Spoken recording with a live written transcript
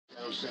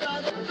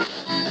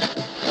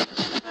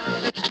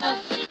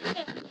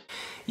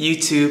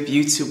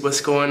YouTube,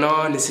 what's going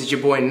on? This is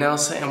your boy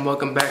Nelson and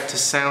welcome back to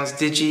Sounds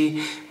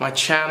Digi, my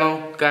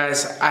channel.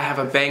 Guys, I have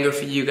a banger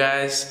for you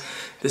guys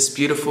this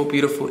beautiful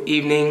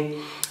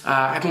evening.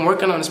 I've been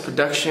working on this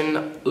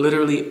production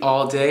literally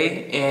all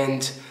day,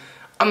 and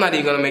I'm not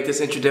even gonna make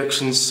this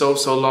introduction so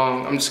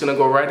long. I'm just gonna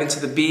go right into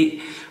the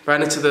beat, right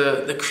into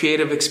the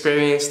creative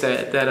experience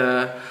that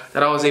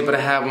I was able to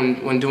have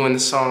when doing the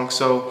song.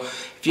 So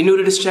if you're new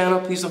to this channel,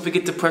 please don't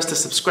forget to press the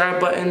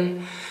subscribe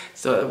button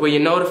so where you're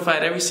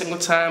notified every single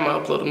time I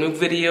upload a new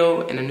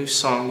video and a new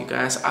song. You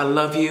guys, I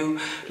love you.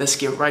 Let's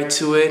get right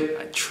to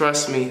it.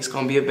 Trust me, it's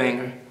gonna be a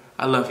banger.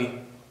 I love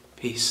you.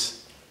 Peace.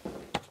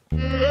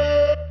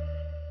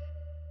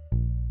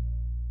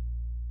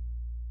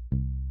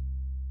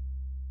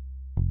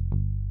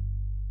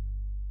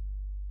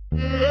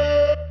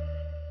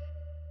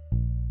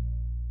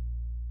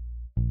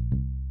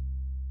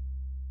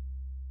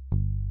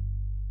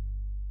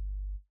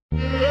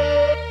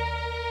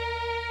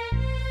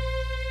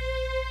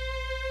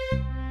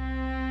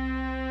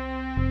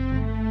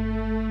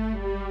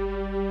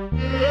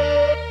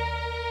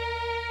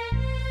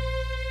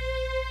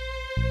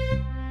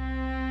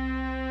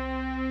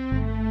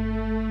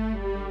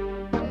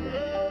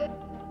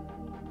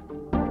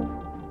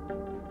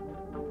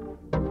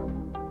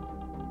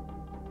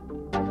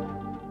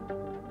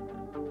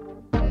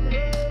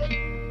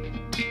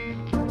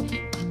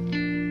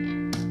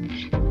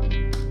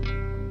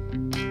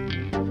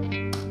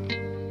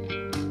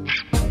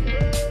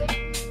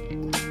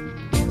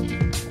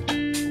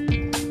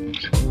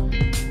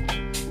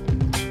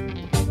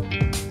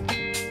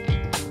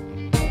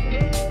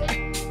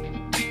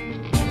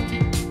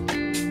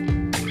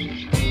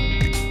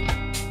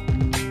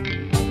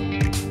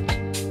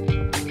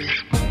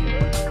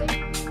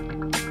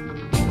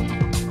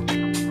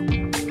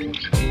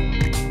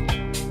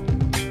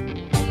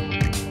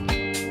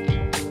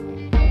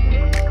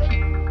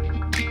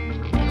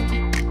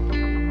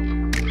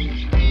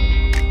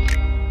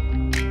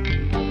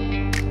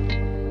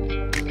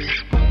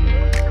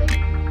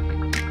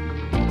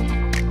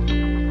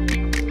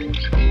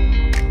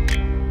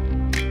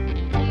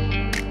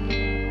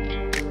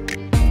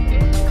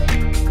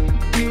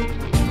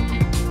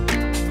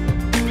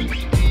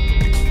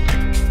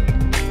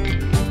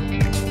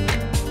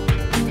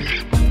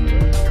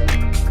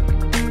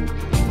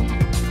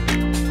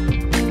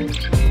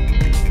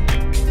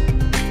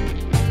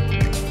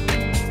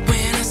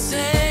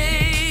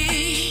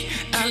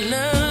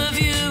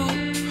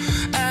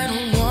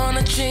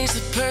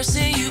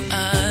 Person you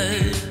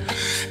are,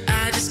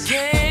 I just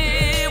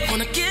can't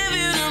wanna give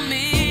you the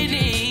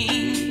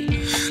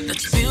meaning.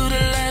 Let's build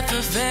a life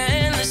of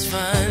endless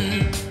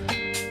fun.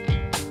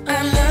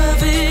 I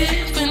love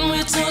it when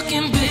we're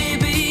talking,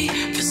 baby.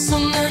 It's so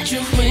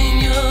natural when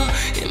you're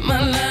in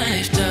my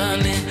life,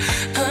 darling.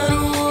 I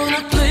don't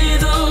wanna play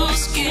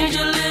those games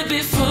you lived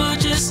before.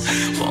 Just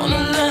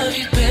wanna love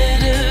you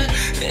better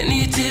than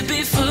you did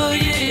before,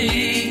 yeah.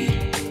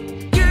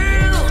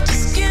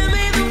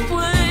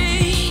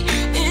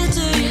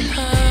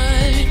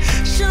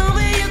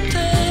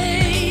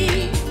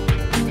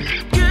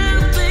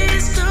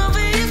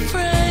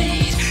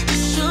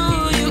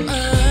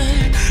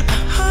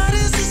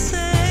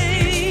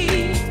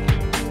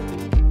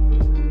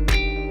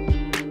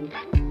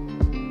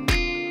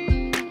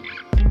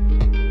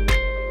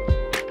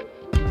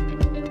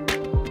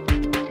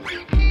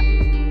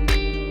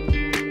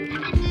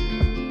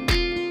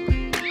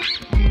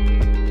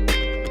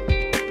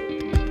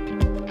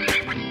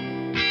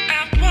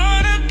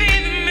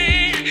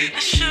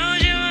 Sure.